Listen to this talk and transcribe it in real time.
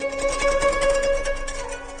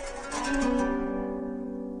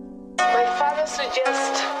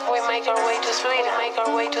to Sweden. Make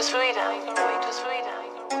our way to Sweden. Make our way to Sweden.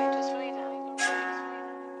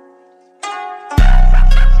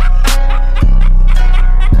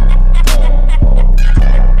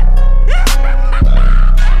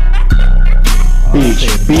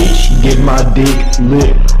 Bitch, get my dick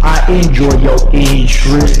lit. I enjoy your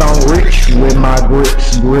interest. I'm rich with my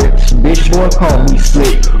grits. Bitch boy call me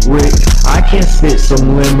Slick Rick. I can spit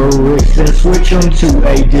some limericks and switch them to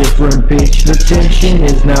a different pitch. The tension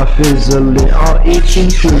is now fizzling. All itching,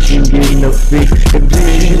 twitching, getting a fix.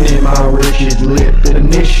 Envisioning my richest lip.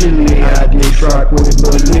 Initially I did rock with,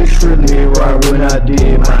 but literally right when I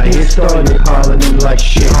did, my head started hollering like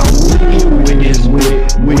shit. I'm with you in this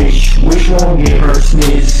which won't get her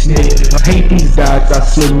SNIZZ. I hate these dots, I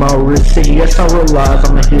slit my wrist. Say yes, I realize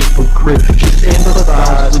I'm a hypocrite. Just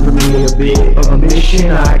empathize with me a bit. Of a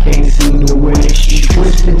mission I can't seem to win. She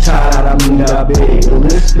twisting tied, I mean I beg.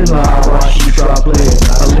 Lisping loud while she try playing.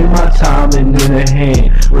 I live my time in the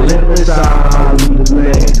hand. Relentless, I leave the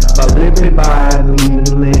land. I live it by and leave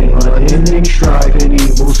the land. Unending strife and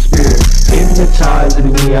evil spirit.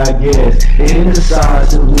 Hypnotizing me, I guess.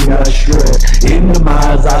 Indecisively I stress. In the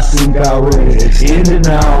minds I sink I rest. In the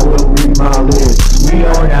now will read my lips. We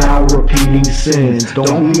are now repeating sins.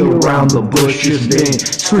 Don't be around the bush, just been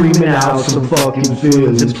screaming out some fucking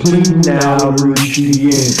feelings. Pleading now, reach the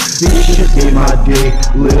end. Bitch, just get my dick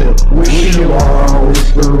lit. Wishing you all are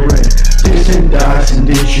whispering. Dissing dice and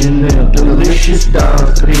ditching them. Delicious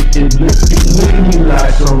dimes, addicted, licking me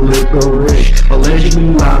like some licorice.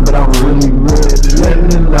 Allegedly lying, but I'm really red.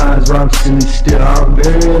 11 lines, rhyme silly still. I'm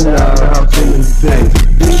very loud, I'm feeling fake.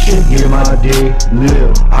 Bitch, just get my dick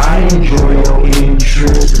lit. I enjoy your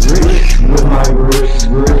interest. Rich with my grits.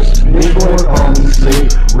 Big boy call me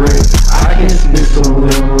Slick Rick. I can spit some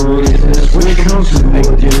limericks and switch them to make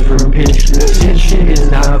a different pitch. The tension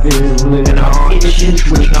is not fizzling. I'm itching,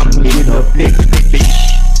 twitch, I'm getting a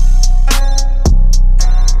fix.